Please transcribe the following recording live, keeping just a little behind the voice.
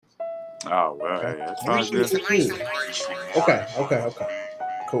Oh well, Okay. hey, that's Make all sure good. you're good. Okay.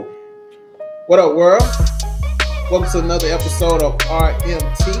 Cool. What up, world? Welcome to another episode of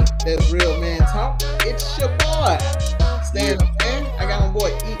RMT. That's Real Man Talk. It's your boy, Yeah, Stand Up Man. I got my boy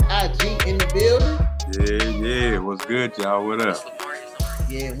EIG in the building. yeah. What's good, y'all? What up?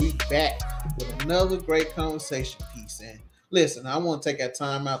 Yeah, we back with another great conversation piece. And listen, I want to take that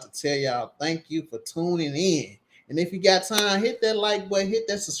time out to tell y'all thank you for tuning in. And if you got time, hit that like button, hit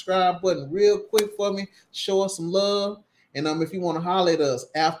that subscribe button real quick for me. Show us some love. And if you want to holler at us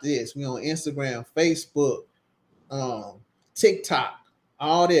after this, we on Instagram, Facebook, um, TikTok,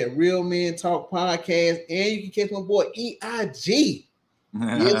 all that. Real Men Talk podcast. And you can catch my boy EIG.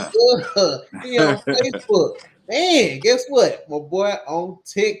 Yes, sir. He on Facebook. Man, guess what? My boy on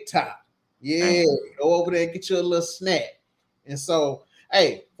TikTok. Yeah, Man, go over there and get you a little snack. And so,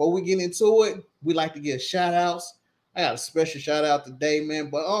 hey, before we get into it, we like to give shout outs. I got a special shout out today, man.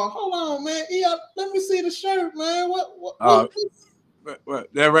 But hold on, man. Yeah, let me see the shirt, man. What's uh, this?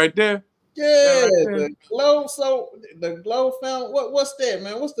 what, that right there? That Yeah, right there? the glow. So the glow found what's that,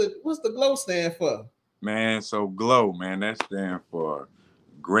 man? What's the glow stand for? Man, so GLOW, man, that stands for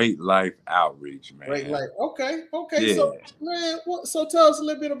Great Life Outreach, Great man. light. Okay. So, Yeah. man, so tell us a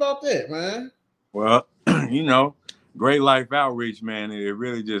little bit about that, man. Well, you know, Great Life Outreach, man, it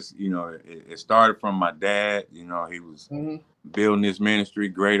really just, it started from my dad. He was Mm-hmm. building this ministry,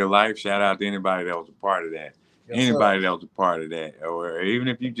 Greater Life. Shout out to anybody that was a part of that. Yes, sir. Anybody that was a part of that, or even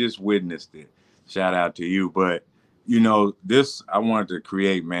if you just witnessed it, shout out to you. But this I wanted to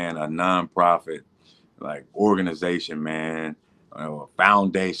create, man, a nonprofit like organization, man, or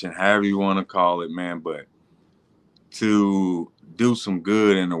foundation, however you want to call it, man. But to do some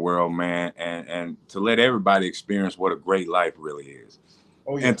good in the world, man, and to let everybody experience what a great life really is.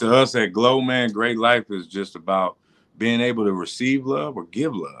 Oh And yeah. to us at Glow, man, great life is just about being able to receive love or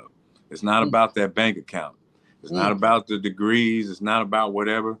give love. It's not Mm, about that bank account. It's not mm, about the degrees. It's not about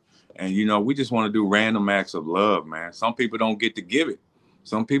whatever. And we just want to do random acts of love, man. Some people don't get to give it.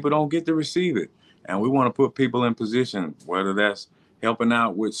 Some people don't get to receive it. And we want to put people in position, whether that's helping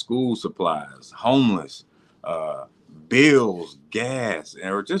out with school supplies, homeless, uh, bills, gas,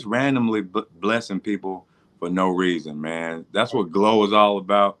 or just randomly blessing people for no reason, man. That's oh, what Glow is all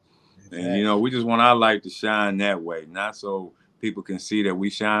about. And exactly. we just want our light to shine that way, not so people can see that we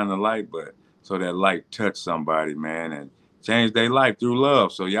shine the light, but so that light touch somebody, man, and change their life through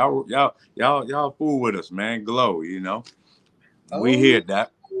love. So y'all fool with us, man. Glow. We Oh hear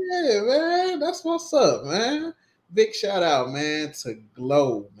that. yeah, man. That's what's up, man. Big shout out, man, to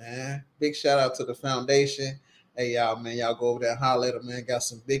Glow, man. Big shout out to the foundation. Hey, y'all, man. Y'all go over there and holler at them, man. Got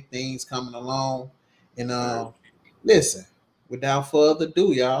some big things coming along. And Sir. listen, without further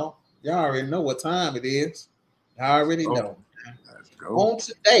ado, y'all already know what time it is. Y'all already Oh, know. let's go.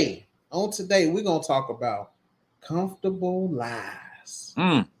 On today, we're gonna talk about comfortable lies.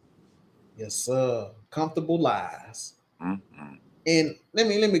 Mm, Yes, sir. Comfortable lies. mm. And let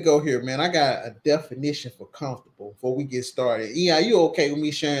me go here, man. I got a definition for comfortable before we get started. Yeah, you okay with me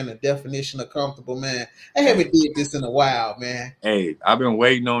sharing a definition of comfortable, man? I Hey, haven't did this in a while, man. hey, I've been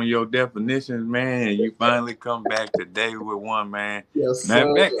waiting on your definitions, man, and you finally come back today with one, man. Yes, Now,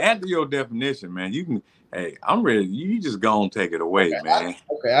 sir. back after your definition, man, you can. Hey, I'm ready. You just go and take it away, man.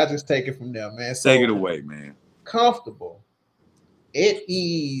 I just take it from there, man. Take So it away, man. comfortable, at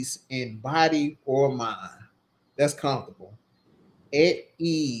ease in body or mind. That's comfortable. At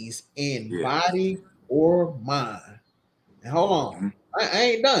ease in Yeah. body or mind. And hold on, Mhm. I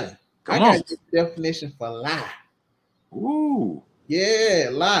ain't done. I Come got on. your definition for lie. Ooh. Yeah,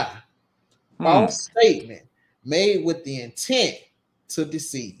 lie. Hmm. False statement made with the intent to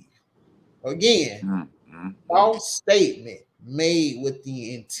deceive. Again, Mm, mm, mm, false statement made with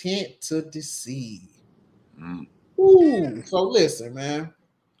the intent to deceive. mm. Ooh, so listen, man.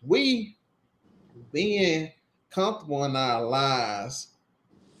 We being comfortable in our lives,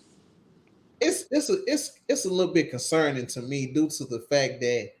 it's a little bit concerning to me due to the fact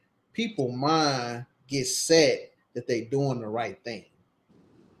that people mind get set that they doing the right thing.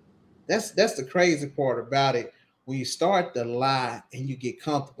 That's the crazy part about it. When you start to lie and you get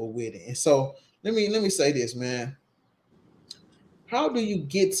comfortable with it. And so let me say this, man. How do you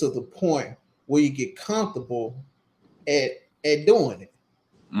get to the point where you get comfortable at at doing it?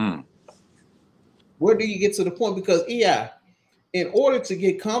 Mm. Where do you get to the point? Because in order to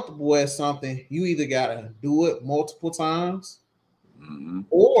get comfortable at something, you either gotta do it multiple times, Mm.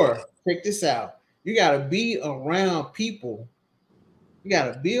 or check this out. You gotta be around people. You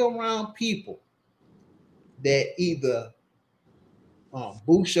gotta be around people that either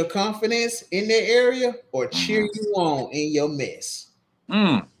boost your confidence in that area or cheer Mm. you on in your mess.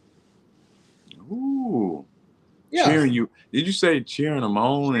 Mm. cheering you. Did you say cheering them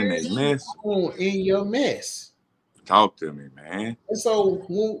on in they mess? on in your mess. Talk to me, man. And so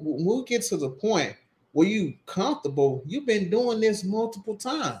when we get to the point where you comfortable, you've been doing this multiple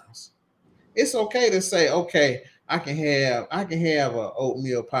times. It's okay to say, okay, I can have a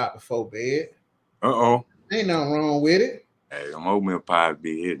oatmeal pie before bed. Uh-oh. Ain't nothing wrong with it. Hey, them oatmeal pies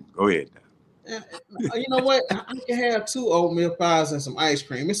be hitting. Go ahead You know what? I can have two oatmeal pies and some ice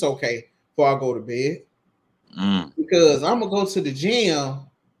cream. It's okay before I go to bed now. because I'm gonna go to the gym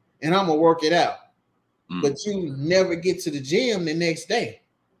and I'm gonna work it out. Mm. But you never get to the gym the next day.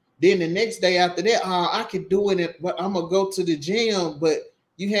 Then the next day after that, I could do it, but I'm gonna go to the gym, but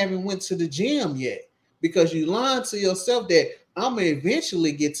you haven't went to the gym yet because you lied to yourself that I'm gonna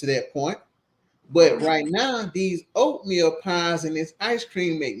eventually get to that point. But right now, these oatmeal pies and this ice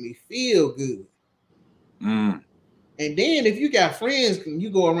cream make me feel good. Mm. And then if you got friends, you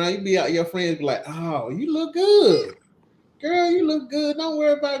go around, you be out, your friends be like, "Oh, you look good, girl. You look good. Don't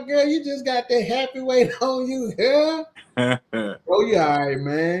worry about it, girl. You just got that happy weight on you, girl." Oh, you all right,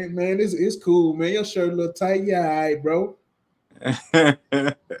 man. Man, it's cool, man. Your shirt a little tight. You all right, bro.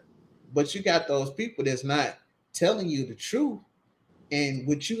 But you got those people that's not telling you the truth. And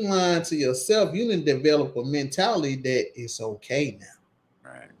with you lying to yourself, you didn't develop a mentality that it's okay now.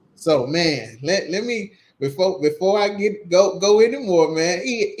 Right. So man, let me before I go anymore, man.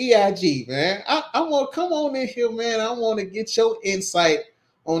 EIG, man. I want to come on in here, man. I want to get your insight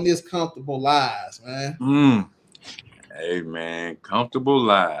on this comfortable lies, man. Mm. Hey man, comfortable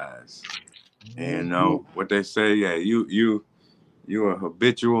lies. And Mhm. what they say, yeah, you're a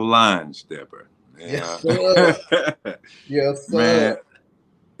habitual line stepper. Yes, Yeah. sir. Yes, sir. Man,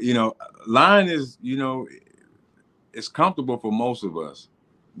 you know, lying is, it's comfortable for most of us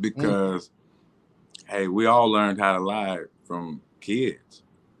Mm, because hey, we all learned how to lie from kids.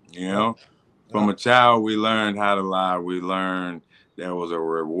 You yep, know, from yep. a child we learned how to lie. We learned there was a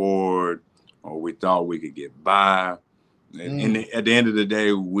reward, or we thought we could get by. And Mm, at the end of the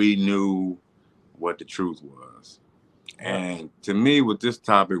day, we knew what the truth was. yep. And to me, with this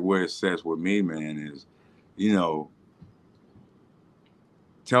topic, where it sets with me, man, is, you know,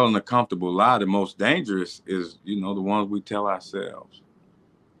 telling a comfortable lie. The most dangerous is, the ones we tell ourselves.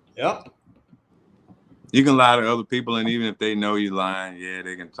 Yep. You can lie to other people, and even if they know you're lying, yeah,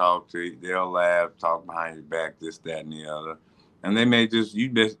 they can talk to you. They'll laugh, talk behind your back, this, that, and the other, and they may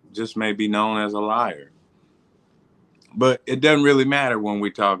just may be known as a liar. But it doesn't really matter when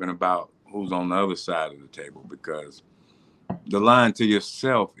we're talking about who's on the other side of the table, because the lying to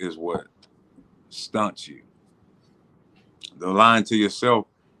yourself is what stunts you. The lying to yourself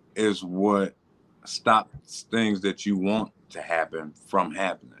is what stops things that you want to happen from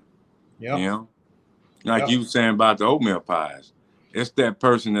happening. You Yep. know, like Yep. you were saying about the oatmeal pies. It's that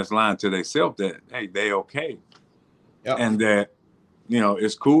person that's lying to themselves that, hey, they okay, Yep. and that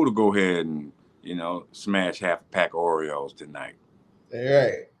it's cool to go ahead and smash half a pack of Oreos tonight. All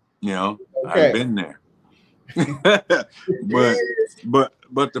right. I've Okay. been there. but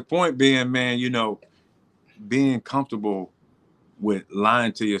but the point being, man, being comfortable with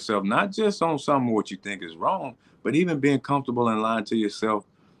lying to yourself, not just on some of what you think is wrong, but even being comfortable in lying to yourself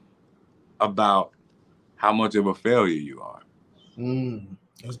about how much of a failure you are.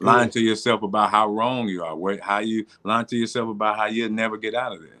 That's Lying good. to yourself about how wrong you are, how you lying to yourself about how you'll never get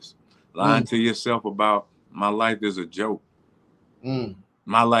out of this. Lying Mm, to yourself about my life is a joke. mm,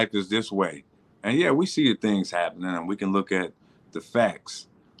 My life is this way. And yeah, we see the things happening and we can look at the facts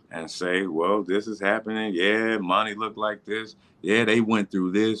and say, well, this is happening. Yeah, money looked like this. Yeah, they went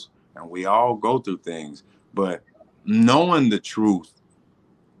through this. And we all go through things. But knowing the truth,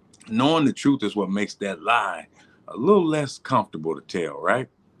 knowing the truth is what makes that lie a little less comfortable to tell, right?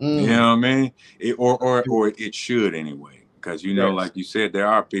 You mm. know what I mean? Or it should anyway. Because Yes. like you said, there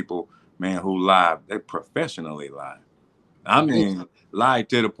are people, man, who lie. They professionally lie. I Mhm, mean, lie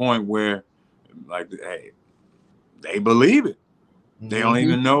to the point where, like, hey, they believe it. They don't mhm,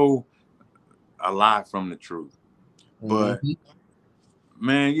 even know a lie from the truth. But mhm.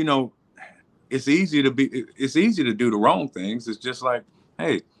 man, it's easy to do the wrong things. It's just like,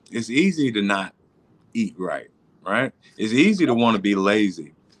 hey, it's easy to not eat right, right? It's easy to want to be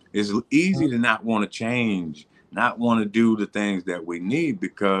lazy. It's easy to not want to change, not want to do the things that we need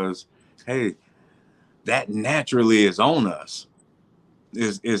because, hey, that naturally is on us.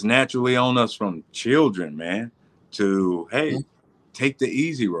 Is naturally on us from children, man, to hey, take the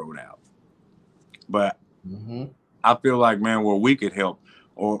easy road out. But Mhm. I feel like, man, where we could help,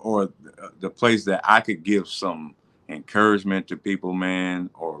 or the place that I could give some encouragement to people, man,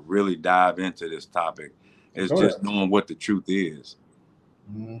 or really dive into this topic, is Go just knowing what the truth is.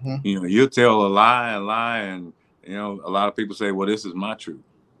 ahead. You'll tell a lie, and A lot of people say, well, this is my truth.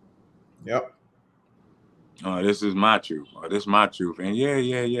 Yep. This is my truth. Or this is my truth. And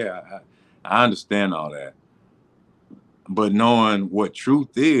yeah. I understand all that. But knowing what truth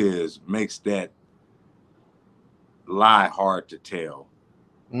is makes that lie hard to tell.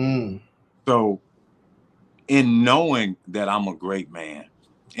 Mm. So, in knowing that I'm a great man,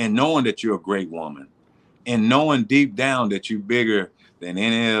 and knowing that you're a great woman, and knowing deep down that you're bigger than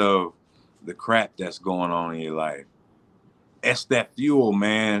any of the crap that's going on in your life, it's that fuel,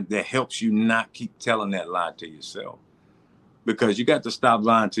 man, that helps you not keep telling that lie to yourself. Because you got to stop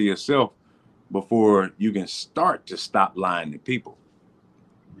lying to yourself before you can start to stop lying to people.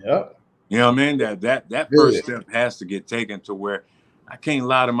 Yep. You know what I mean? That first Good. step has to get taken to where I can't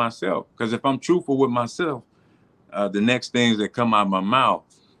lie to myself. Because if I'm truthful with myself, the next things that come out of my mouth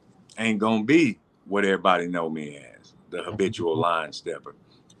ain't gonna be what everybody know me as, the habitual Mhm. line stepper,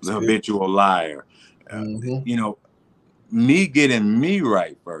 It's the good. habitual liar. Uh, Mm-hmm. you know, me getting me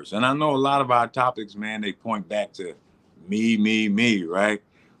right first. And I know a lot of our topics, man, they point back to me, right?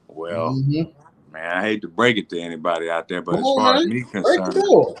 Well, Mm-hmm. man, I hate to break it to anybody out there, but Come as on, far as man. me Break the concerned,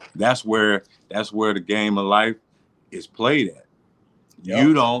 door. that's where the game of life is played at.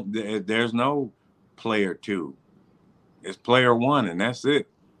 You Yep. don't there's no player two. It's player one and that's it.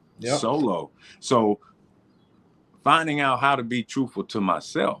 Yep. Solo. So finding out how to be truthful to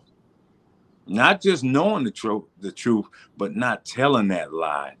myself, not just knowing the truth, but not telling that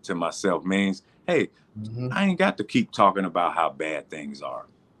lie to myself means, hey, Mm-hmm. I ain't got to keep talking about how bad things are.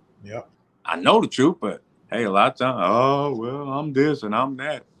 Yep. I know the truth, but hey, a lot of times, oh well, I'm this and I'm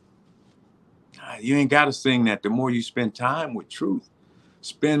that. You ain't got to sing that. The more you spend time with truth,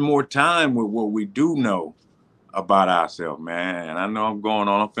 spend more time with what we do know about ourselves, man. And I know I'm going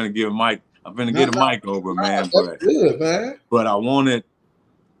on. I'm finna give a mic. I'm finna No, get a no, mic over, no, man. that's But good, man. but I want it.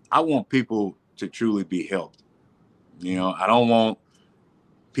 I want people to truly be helped. I don't want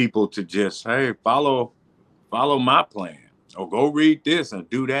people to just hey follow my plan or go read this and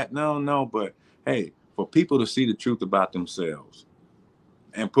do that. No. But hey, for people to see the truth about themselves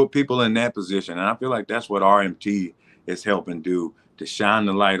and put people in that position, and I feel like that's what RMT is helping do to shine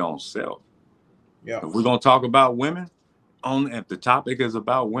the light on self. Yep. If we're gonna talk about women, on if the topic is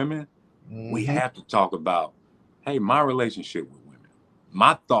about women, we Mm-hmm. have to talk about, hey, my relationship with women,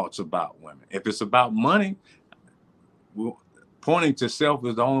 my thoughts about women. If it's about money, well, pointing to self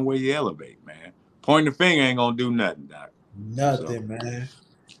is the only way you elevate, man. Pointing the finger ain't gonna do nothing, Doc. So, Nothing, man.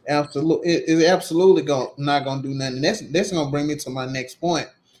 Absolutely, it's absolutely not gonna do nothing. That's gonna bring me to my next point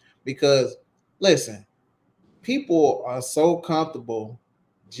because listen, people are so comfortable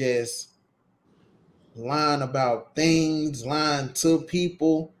just lying about things, lying to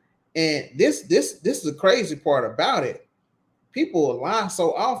people, and this is the crazy part about it. People lie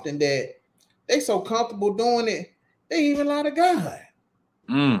so often that they so comfortable doing it, they even lie to God.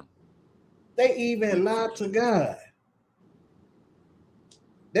 mm, They even lie to God.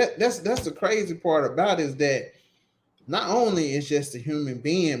 That's the crazy part about it is that not only is just a human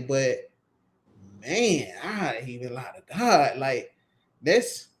being, but man, I even lie to God. Like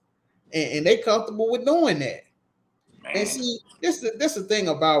that's and they comfortable with doing that. And man. see, this the thing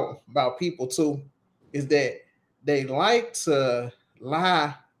about people too, is that they like to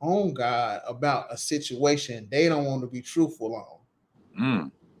lie on God about a situation they don't want to be truthful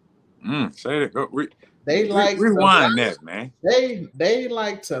on. Mm, say that. Go They like to rewind that, man. they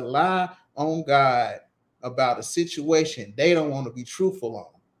like to lie on God about a situation they don't want to be truthful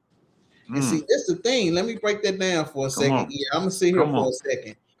on. And see, Mm, that's the thing. Let me break that down for a come second. on, Yeah, I'm gonna sit here come for on. a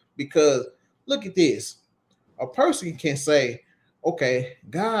second because look at this. A person can say, "Okay,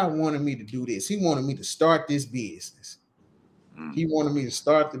 God wanted me to do this. He wanted me to start this business. Mm, He wanted me to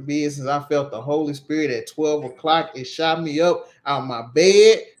start the business. I felt the Holy Spirit at 12 o'clock. It shot me up out of my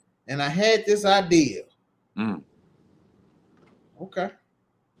bed, and I had this idea. mm, Okay,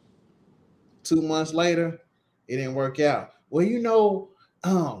 2 months later, it didn't work out. Well,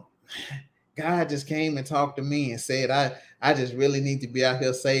 um, God just came and talked to me and said, I just really need to be out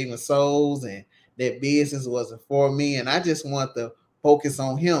here saving souls and that business wasn't for me. And I just want to focus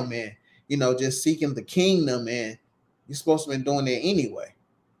on him and, just seeking the kingdom. And you're supposed to be doing that anyway.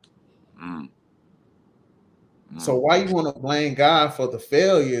 mm, So mm. why you want to blame God for the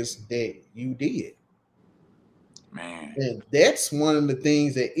failures that you did? Man. And that's one of the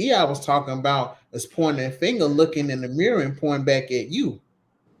things that I was talking about is pointing a finger, looking in the mirror and pointing back at you.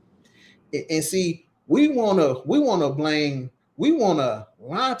 And see, we wanna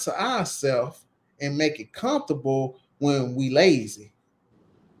lie to ourselves and make it comfortable when we lazy,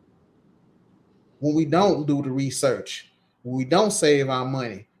 when we don't do the research, when we don't save our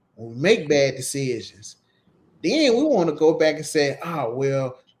money, when we make bad decisions. Then we want to go back and say, oh,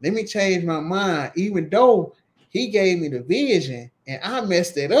 well, let me change my mind, even though he gave me the vision and I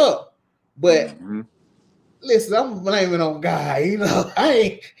messed it up. But Mm-hmm. listen, I'm blaming on God. I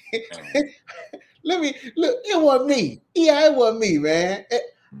ain't. Man. Let me look. It wasn't me. Yeah, it wasn't me, man.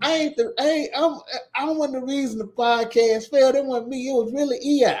 I ain't the. I ain't. I wasn't the reason the podcast failed. It wasn't me. It was really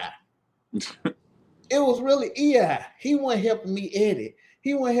EI. It was really EI. He wasn't helping me edit.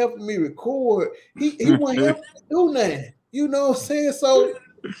 He wasn't helping me record. He wasn't helping me do nothing. You know what I'm saying? So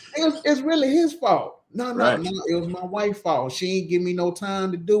it's really his fault. No, no, Right. no. It was my wife's fault. She ain't give me no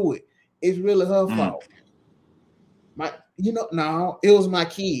time to do it. It's really her Mm. fault. No, it was my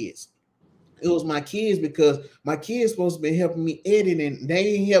kids. It was my kids because my kids supposed to be helping me edit and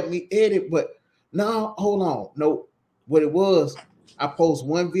they ain't help me edit. But no, hold on. No, what it was, I post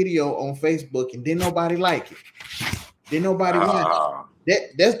one video on Facebook and then nobody like it. Then nobody watch it. Ah,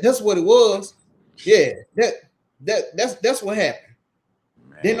 That's what it was. Yeah, that's what happened.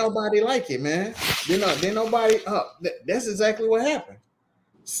 Then man. nobody like it, man. Then nobody. That's exactly what happened.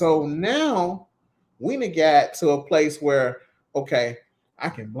 So now we done got to a place where, okay, I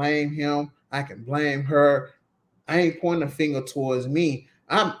can blame him, I can blame her. I ain't pointing a finger towards me.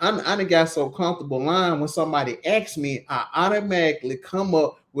 I done got so comfortable lying when somebody asks me, I automatically come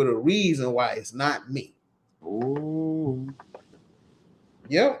up with a reason why it's not me. Ooh.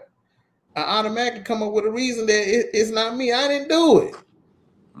 Yep. I automatically come up with a reason that it's not me. I didn't do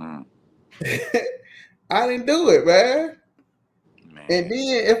Mm, it. I didn't do it, man. And man.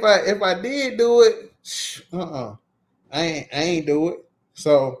 then if I did do it, I ain't do it.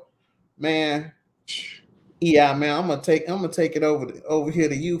 So man, yeah, man, I'm gonna take it over here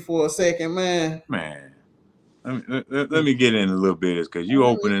to you for a second, man. Man. Let me get in a little bit because you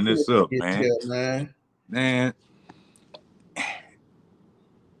Let me opening see this what up, you get man. here, man. Man,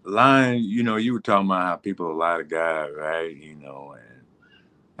 lying, you were talking about how people lie to God, right? And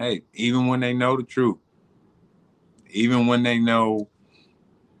hey, even when they know the truth, even when they know,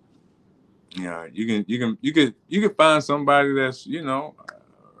 you can find somebody that's, a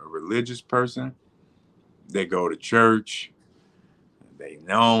religious person. They go to church, they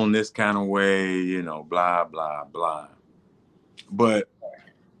known this kind of way, blah, blah, blah. But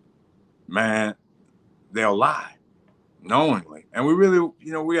man, they'll lie knowingly. And we really,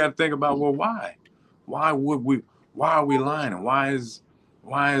 we got to think about, well, why? Why would we? Why are we lying? And why is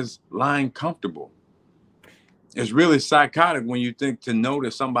lying comfortable? It's really psychotic when you think to know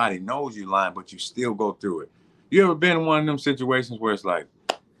that somebody knows you lying, but you still go through it. You ever been in one of them situations where it's like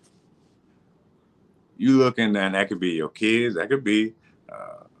you looking and that could be your kids, that could be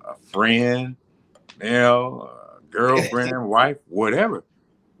a friend, a girlfriend, wife, whatever.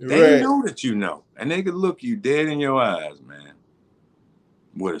 They Right. know that you know, and they could look you dead in your eyes, man,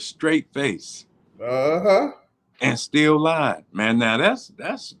 with a straight face Uh-huh. and still lie, man. Now that's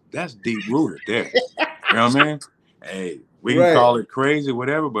deep rooted there. You know what I mean? Hey, we can Right. call it crazy,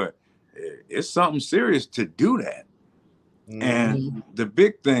 whatever, but it's something serious to do that. And Mm-hmm. the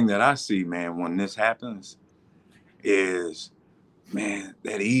big thing that I see, man, when this happens is, man,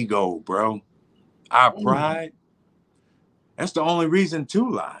 that ego, bro. Our pride, that's the only reason to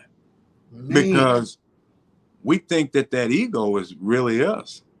lie. Man. Because we think that ego is really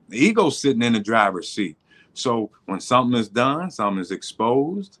us. The ego's sitting in the driver's seat. So when something is done, something is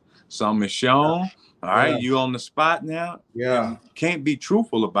exposed, something is shown, all right, Yeah. you on the spot now, Yeah. you can't be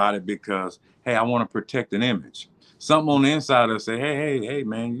truthful about it because, hey, I want to protect an image. Something on the inside of us say, hey,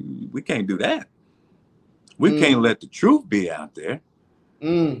 man, we can't do that. We Mm. can't let the truth be out there.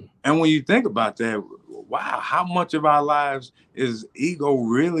 Mm. And when you think about that, wow, how much of our lives is ego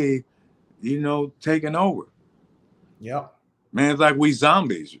really, taking over? Yep. Man, it's like we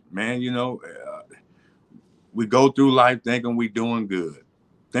zombies, man. We go through life thinking we doing good,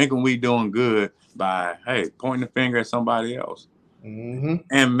 thinking we doing good by, hey, pointing the finger at somebody else. Mm-hmm.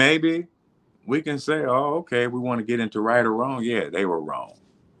 And maybe we can say, oh, okay, we want to get into right or wrong. Yeah, they were wrong,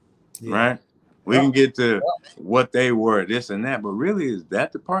 Yeah. right? We can Yep. get to what they were, this and that. But really, is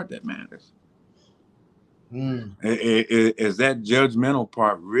that the part that matters? Mm. Is that judgmental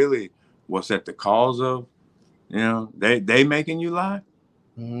part really what's at the cause of, they making you lie?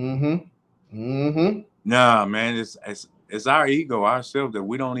 Mm-hmm. Mm-hmm. Nah, man, it's our ego, ourselves that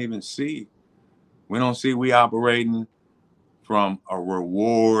we don't even see. We don't see we operating from a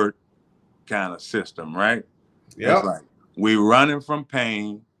reward kind of system, right? It's Yep. like we running from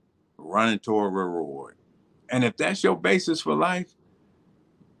pain, running toward reward. And if that's your basis for life,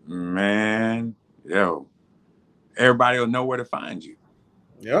 man, yo, everybody will know where to find you.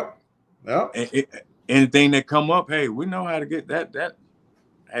 Yep. Yep. Anything that come up, hey, we know how to get that.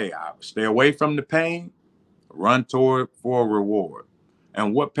 Hey, stay away from the pain. run toward for a reward.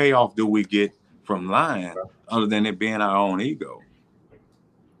 And what payoff do we get from lying other than it being our own ego?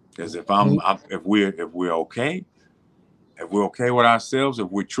 Because if we're okay, if we're okay with ourselves, if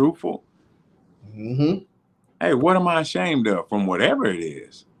we're truthful, Mm-hmm. hey, what am I ashamed of from whatever it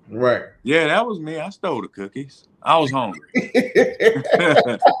is? Right. Yeah, that was me. I stole the cookies. I was hungry.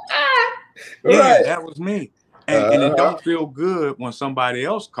 Yeah, Right. that was me. And it Uh-huh. don't feel good when somebody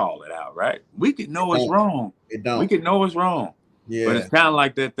else call it out, right? We can It know it's don't. wrong. It We don't. can know it's wrong. But Yeah. it's kind of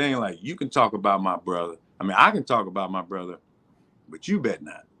like that thing, like you can talk about my brother. I mean, I can talk about my brother, but you bet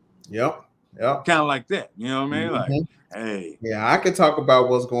not. Yep. Yep. Kind of like that. You know what I mean? Like, Hmm. hey, Yeah, I can talk about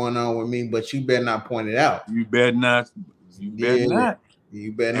what's going on with me, but you better not point it out. you bet not. You bet Yeah. not.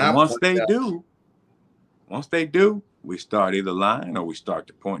 You better And not point it out. once they do, we start either lying or we start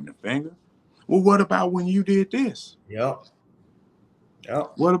to pointing the finger. Well, what about when you did this? Yep.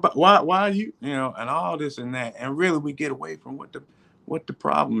 Yep. What about why you know, and all this and that, and really we get away from what the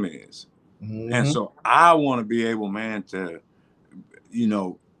problem is. And Hmm. so I want to be able, man, to you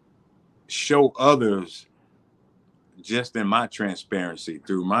know show others just in my transparency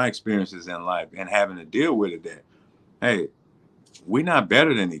through my experiences in life and having to deal with it that hey, we're not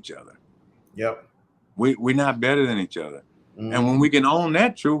better than each other. Yep. We're not better than each other. And when Hmm. we can own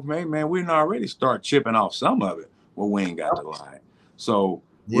that truth, man, we can already start chipping off some of it. Well, we ain't got to lie. So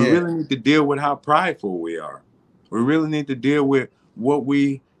we Yeah. really need to deal with how prideful we are. We really need to deal with what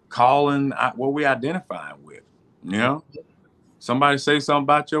we calling, what we identifying with. You know, somebody say something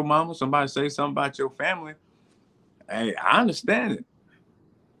about your mama, somebody say something about your family. Hey, I understand it.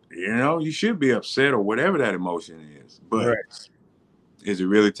 You know, you should be upset or whatever that emotion is. But Right. is it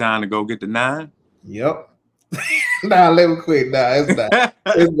really time to go get the nine? Yep. Nah, let me quit. Nah, it's not.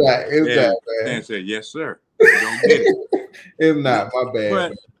 It's not. It's Yeah, not, Stan man. said, yes, sir. Go get it. It's not. My bad, But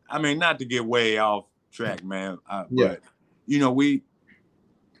man. I mean, not to get way off track, man. Yeah. But you know, we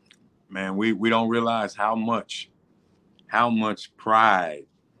don't realize how much pride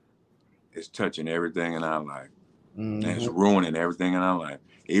is touching everything in our life, and it's Hmm. ruining everything in our life.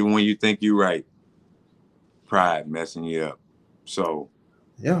 Even when you think you're right, pride messing you up. So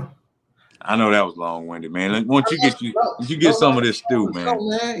Yeah. I know that was long winded, man. Once No, once you get no, some of this stew, man. no,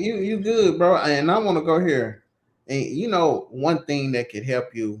 man. You good, bro. And I want to go here. And one thing that could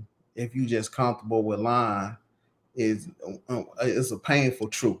help you if you just comfortable with lying is a painful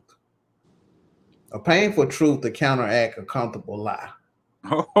truth. A painful truth to counteract a comfortable lie.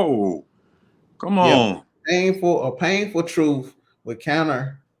 Oh, come Yeah, on. a painful truth would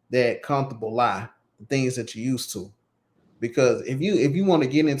counter that comfortable lie, the things that you're used to. Because if you want to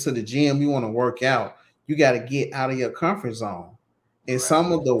get into the gym, you want to work out, you got to get out of your comfort zone. And Right.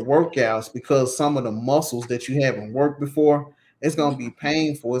 some of the workouts, because some of the muscles that you haven't worked before, it's gonna be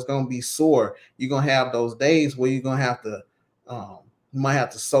painful. It's gonna be sore. You're gonna have those days where you're gonna have to, um, you might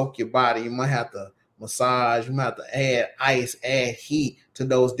have to soak your body. You might have to massage. You might have to add ice, add heat to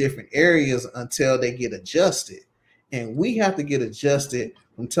those different areas until they get adjusted. And we have to get adjusted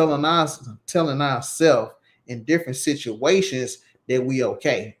from telling ourselves in different situations that we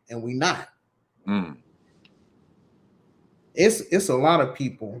okay and we not. Mm. It's a lot of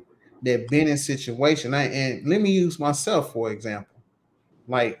people that been in situation. And let me use myself for example.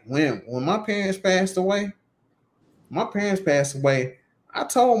 Like when my parents passed away. I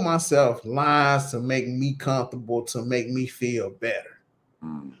told myself lies to make me comfortable, to make me feel better.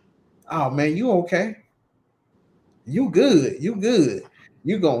 Mm. Oh man, you okay? You good? You good?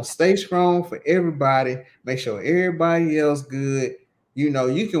 You gonna stay strong for everybody. Make sure everybody else good. You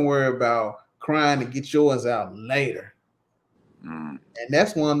can worry about crying to get yours out later. Mm. And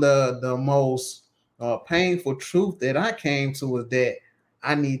that's one of the most painful truth that I came to is that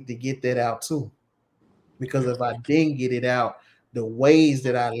I need to get that out too. Because if I didn't get it out, the ways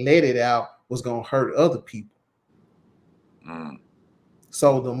that I let it out was gonna hurt other people. Mm.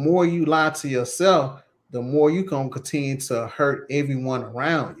 So the more you lie to yourself, the more you gonna continue to hurt everyone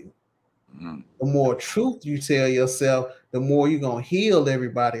around you. Mm. The more truth you tell yourself, the more you're gonna heal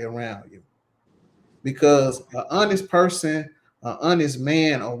everybody around you. Because an honest person, an honest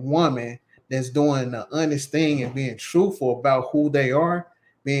man or woman that's doing the honest thing and being truthful about who they are,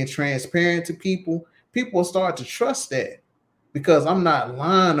 being transparent to people, people will start to trust that because I'm not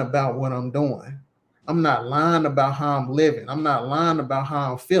lying about what I'm doing. I'm not lying about how I'm living. I'm not lying about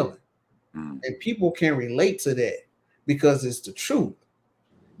how I'm feeling. Mm. And people can relate to that because it's the truth.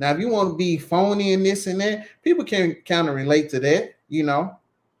 Now, if you want to be phony and this and that, people can kind of relate to that.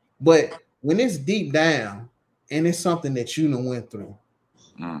 But when it's deep down and it's something that you done went through,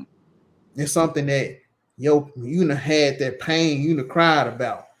 Mm. it's something that you done had that pain, you done cried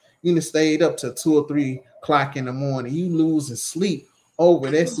about, you done stayed up to 2 or 3 o'clock in the morning, you losing sleep over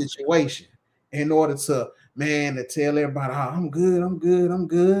that situation in order to, man, to tell everybody, oh, I'm good, I'm good, I'm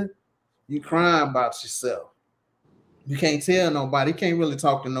good. You crying about yourself. You can't tell nobody, you can't really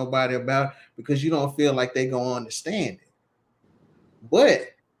talk to nobody about it because you don't feel like they gonna understand it.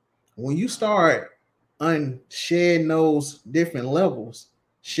 But when you start shedding those different levels,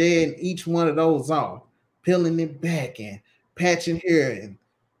 shedding each one of those off, peeling it back and patching here and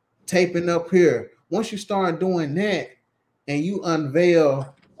taping up here. Once you start doing that and you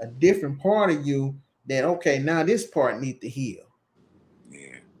unveil a different part of you that, okay, now this part need to heal.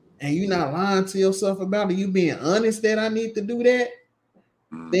 Yeah. And you're not lying to yourself about it, you being honest that I need to do that,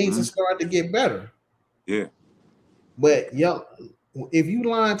 things will Mm-hmm. start to get better. Yeah. But yo, if you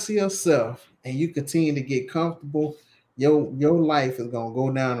lying to yourself and you continue to get comfortable, your life is gonna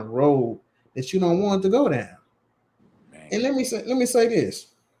go down a road that you don't want it to go down. Man. And let me say this,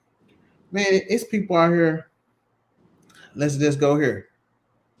 man, it's people out here. Let's just go here.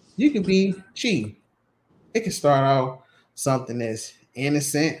 You can be cheating. It can start off something that's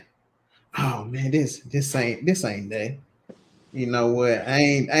innocent. Oh man, this ain't that. You know what? I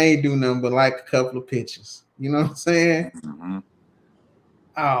ain't do nothing but like a couple of pictures. You know what I'm saying? Mm-hmm.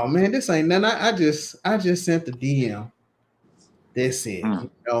 Oh man, this ain't nothing. I just sent the DM. That's it. Mm. You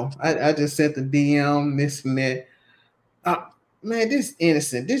know, I just sent the DM, this and that. Uh, man, this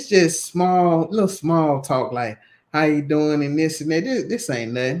innocent. This just little small talk like how you doing and this and that. This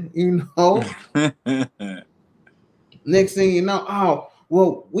ain't nothing. You know. Next thing you know, oh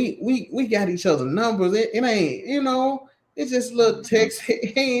well, we got each other numbers. It ain't, it's just a little text.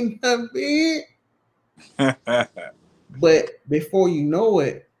 It ain't nothing big. But before you know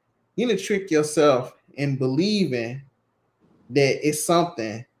it, you gonna trick yourself in believing that it's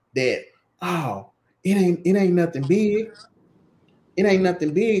something that, oh, it ain't nothing big. It ain't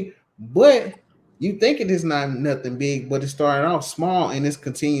nothing big, but you think it is not nothing big, but it started off small and it's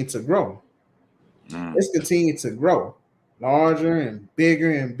continued to grow. Mm. It's continued to grow larger and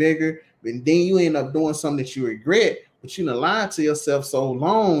bigger. And then you end up doing something that you regret, but you done lied to yourself so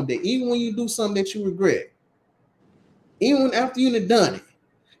long that even when you do something that you regret, even after you done done it,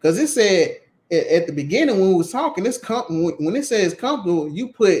 because it said at the beginning when we was talking, when it says comfortable, you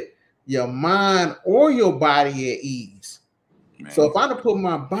put your mind or your body at ease. So Man. if I'd have put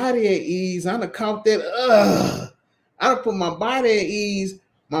my body at ease, I'd have caught that. I'd have put my body at ease.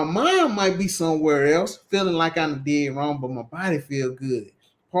 My mind might be somewhere else, feeling like I'm dead wrong, but my body feel good.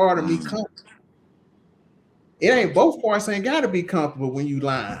 Part of me Mm. comfortable. It ain't both parts ain't gotta be comfortable when you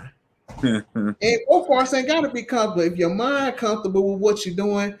lying. And both parts ain't gotta be comfortable. If your mind comfortable with what you're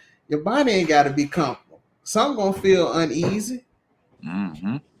doing, your body ain't gotta be comfortable. Some gonna feel uneasy.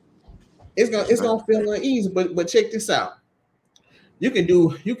 Mm-hmm. It's gonna feel uneasy. But check this out. You can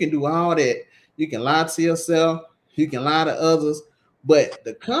do all that. You can lie to yourself, you can lie to others, but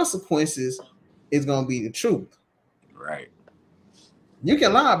the consequences is gonna be the truth. Right. You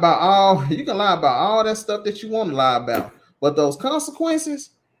can lie about all that stuff that you want to lie about, but those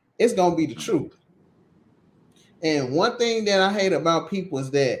consequences, it's gonna be the truth. And one thing that I hate about people is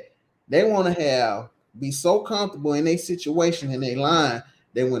that they want to be so comfortable in their situation and they lying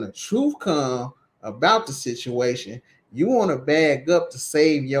that when the truth come about the situation, you want to bag up to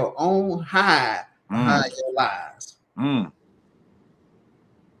save your own hide Mm. behind your lies. Mm.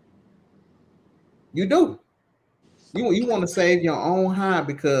 You do. You want to save your own hide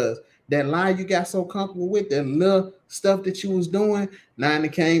because that lie you got so comfortable with, that little stuff that you was doing, now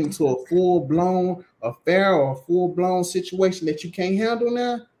it came to a full blown affair or a full blown situation that you can't handle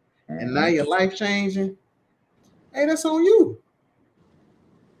now, and now Mm-hmm. your life changing. Hey, that's on you.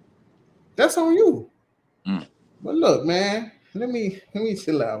 That's on you. Mm. But look, man, let me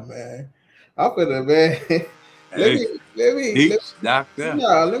chill out, man. I'm finna, man. let Hey, me let me teach, doctor.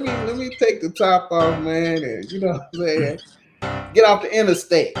 no, let me take the top off, man, and you know what I'm saying. Get off the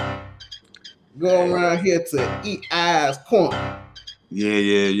interstate. Go Hey. around here to Eat Eyes Corner. Yeah,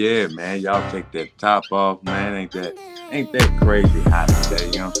 yeah, yeah, man. Y'all take that top off, man. Ain't that crazy hot today,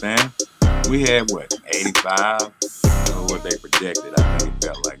 you know what I'm saying? We had what, 85? Or what they projected. I think it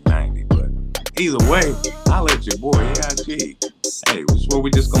felt like 90. But either way, I'll let your boy AIG. Hey, this is what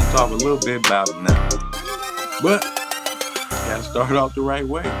we just gonna talk a little bit about it now. But gotta start off the right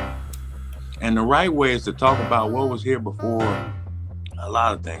way. And the right way is to talk about what was here before a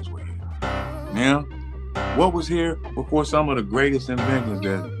lot of things were here. You know? What was here before some of the greatest inventions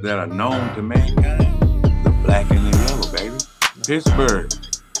that are known to mankind? The black and the yellow, baby. Pittsburgh.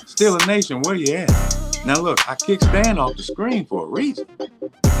 Still a nation, where you at? Now look, I kicked Stan off the screen for a reason.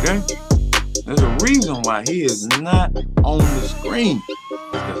 Okay? There's a reason why he is not on the screen.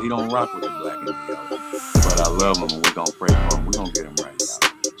 Because he don't rock with the black and the yellow. I love them and we're gonna pray for them. We're gonna get them right, y'all.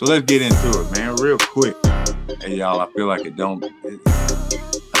 So let's get into it, man, real quick. Hey, y'all, I feel like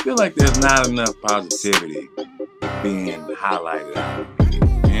I feel like there's not enough positivity being highlighted out of the media.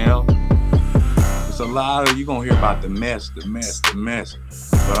 You know, it's a lot of, you're gonna hear about the mess.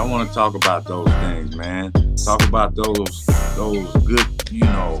 But I want to talk about those things, man. Talk about those good,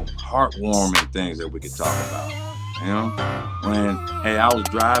 heartwarming things that we could talk about. You know, when, hey, I was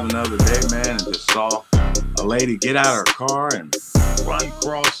driving the other day, man, and just saw a lady get out of her car and run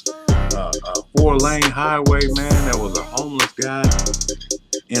across a 4-lane highway, man. There was a homeless guy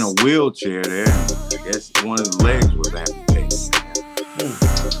in a wheelchair there, and I guess one of his legs was amputated, man.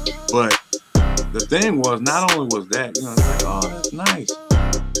 But the thing was, not only was that, it's like, oh, that's nice,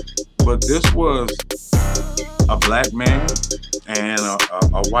 but this was a black man and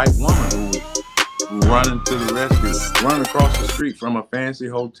a white woman who was running to the rescue, running across the street from a fancy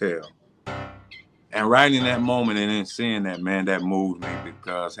hotel. And right in that moment, and then seeing that, man, that moved me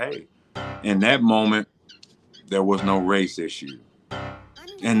because, hey, in that moment, there was no race issue.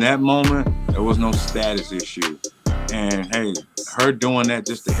 In that moment, there was no status issue. And, hey, her doing that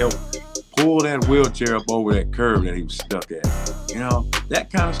just to help pull that wheelchair up over that curb that he was stuck at. That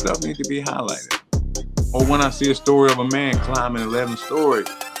kind of stuff needs to be highlighted. Or when I see a story of a man climbing 11 stories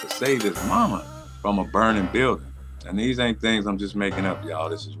to save his mama from a burning building. And these ain't things I'm just making up, y'all.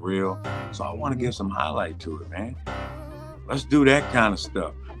 This is real. So I want to give some highlight to it, man. Let's do that kind of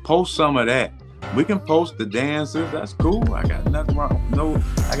stuff. Post some of that. We can post the dances. That's cool. I got nothing wrong.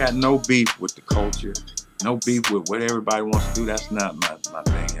 I got no beef with the culture. No beef with what everybody wants to do. That's not my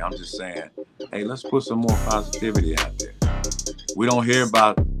thing. I'm just saying, hey, let's put some more positivity out there. We don't hear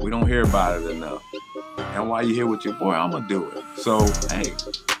about it enough. And while you're here with your boy, I'm gonna do it. So, hey,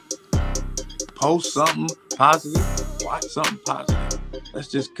 post something positive, watch something positive. Let's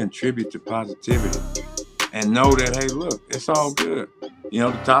just contribute to positivity and know that, hey, look, it's all good.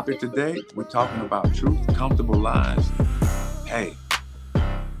 The topic today, we're talking about truth, comfortable lies. Hey,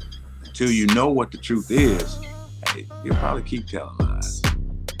 until you know what the truth is, hey, you'll probably keep telling lies.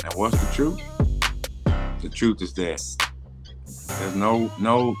 And what's the truth? The truth is that there's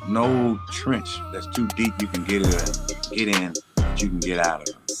no trench that's too deep you can get in that you can get out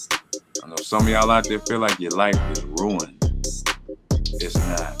of. I know some of y'all out there feel like your life is ruined. It's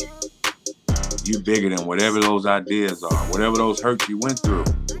not. You bigger than whatever those ideas are, whatever those hurts you went through.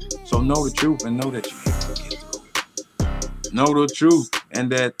 So know the truth and know that you can get through it. Know the truth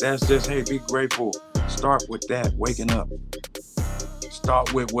and that's just, hey, be grateful. Start with that, waking up.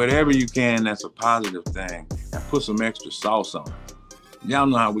 Start with whatever you can that's a positive thing and put some extra sauce on it. Y'all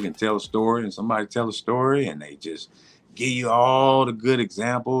know how we can tell a story and somebody tell a story and they just give you all the good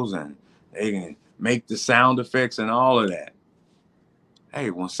examples and they can make the sound effects and all of that. Hey,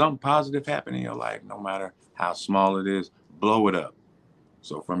 when something positive happens in your life, no matter how small it is, blow it up.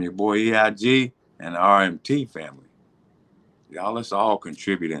 So from your boy EIG and the RMT family, y'all, let's all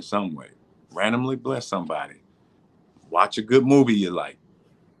contribute in some way. Randomly bless somebody. Watch a good movie you like.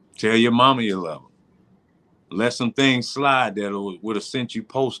 Tell your mama you love them. Let some things slide that would have sent you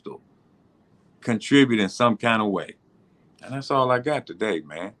postal. Contribute in some kind of way. And that's all I got today,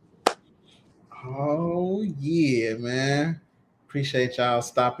 man. Oh, yeah, man. Appreciate y'all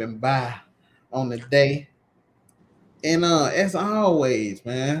stopping by on the day. And as always,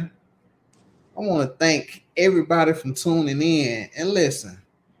 man, I want to thank everybody for tuning in. And listen,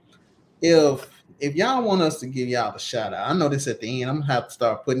 if y'all want us to give y'all a shout out, I know this at the end, I'm gonna have to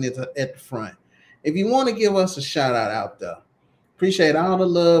start putting it at the front. If you want to give us a shout out there, appreciate all the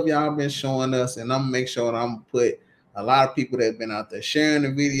love y'all been showing us, and I'm gonna make sure that I'm gonna put a lot of people that have been out there sharing the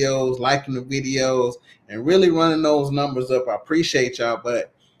videos, liking the videos, and really running those numbers up. I appreciate y'all,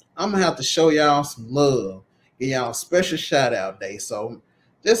 but I'm gonna have to show y'all some love, give y'all a special shout out day. So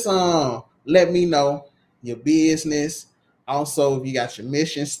just let me know your business. Also, if you got your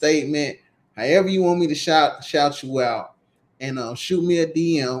mission statement, however you want me to shout you out, and shoot me a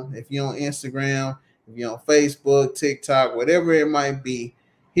DM if you're on Instagram, if you're on Facebook, TikTok, whatever it might be.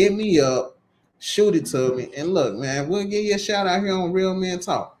 Hit me up, shoot it to me, and look, man, we'll give you a shout out here on Real Men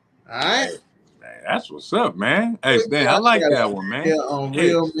Talk. All right. Hey, that's what's up, man. Hey, Stan, I like that one, man. Yeah, on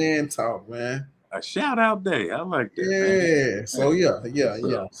Real Men Talk, man. A shout out day. I like that, man. Man. So yeah.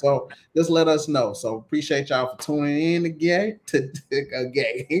 So just let us know. So appreciate y'all for tuning in again.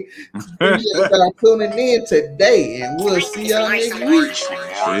 Appreciate y'all tuning in today, and we'll see y'all next week.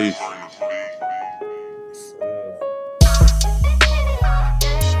 Peace.